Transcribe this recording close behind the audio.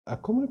A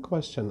common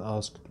question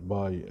asked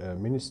by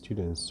many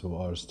students who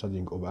are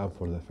studying op-amp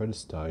for the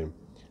first time: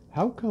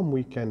 how come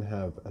we can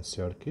have a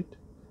circuit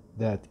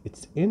that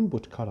its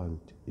input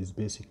current is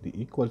basically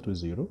equal to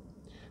zero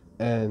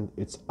and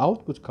its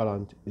output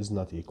current is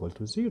not equal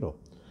to zero?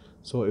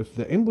 So if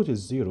the input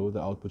is zero,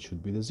 the output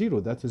should be the zero.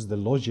 That is the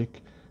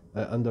logic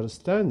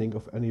understanding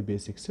of any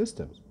basic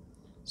systems.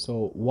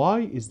 So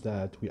why is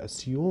that we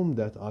assume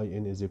that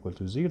IN is equal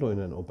to zero in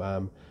an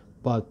op-amp,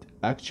 but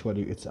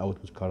actually its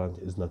output current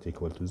is not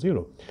equal to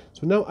zero?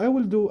 So now I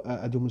will do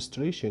a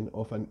demonstration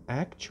of an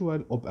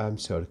actual op-amp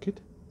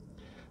circuit,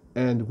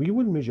 and we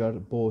will measure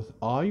both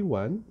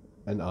I1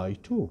 and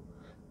I2.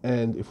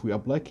 And if we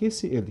apply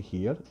KCL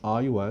here,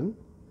 I1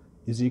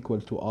 is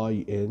equal to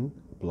IN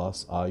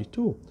plus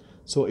I2.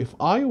 So if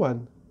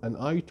I1 and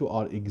I2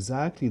 are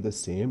exactly the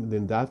same,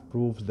 then that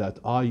proves that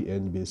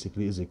IN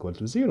basically is equal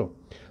to zero.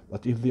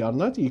 But if they are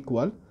not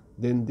equal,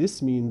 then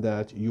this means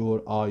that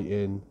your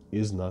IN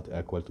is not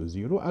equal to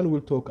zero, and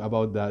we'll talk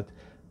about that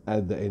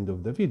at the end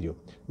of the video.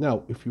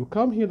 Now, if you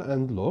come here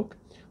and look,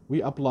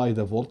 we apply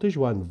the voltage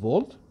 1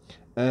 volt,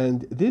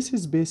 and this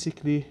is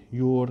basically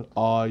your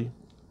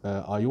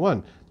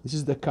I1. This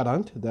is the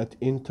current that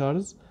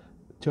enters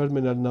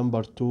terminal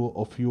number 2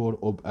 of your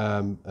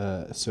op-amp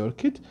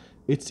circuit.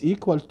 It's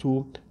equal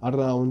to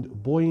around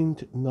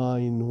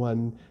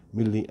 0.91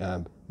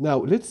 milliamp. Now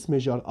let's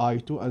measure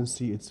I2 and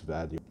see its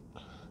value.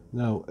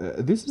 Now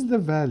this is the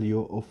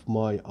value of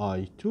my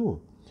I2.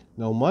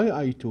 Now my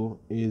I2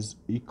 is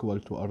equal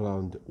to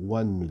around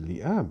 1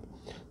 milliamp.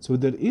 So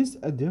there is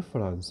a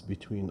difference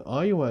between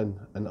I1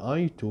 and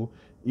I2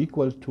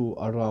 equal to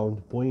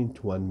around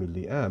 0.1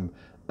 milliamp.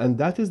 And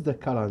that is the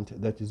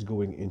current that is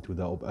going into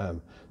the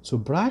op-amp. So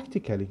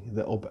practically,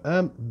 the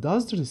op-amp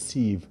does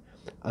receive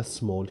a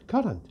small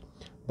current.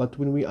 But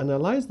when we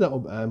analyze the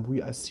op-amp,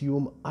 we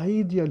assume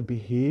ideal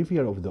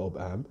behavior of the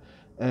op-amp,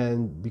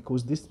 and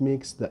because this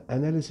makes the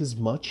analysis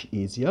much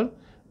easier,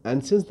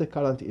 and since the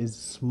current is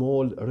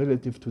small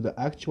relative to the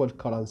actual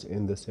currents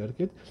in the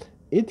circuit,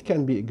 it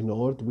can be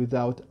ignored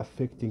without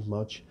affecting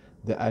much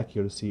the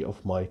accuracy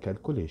of my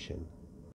calculation.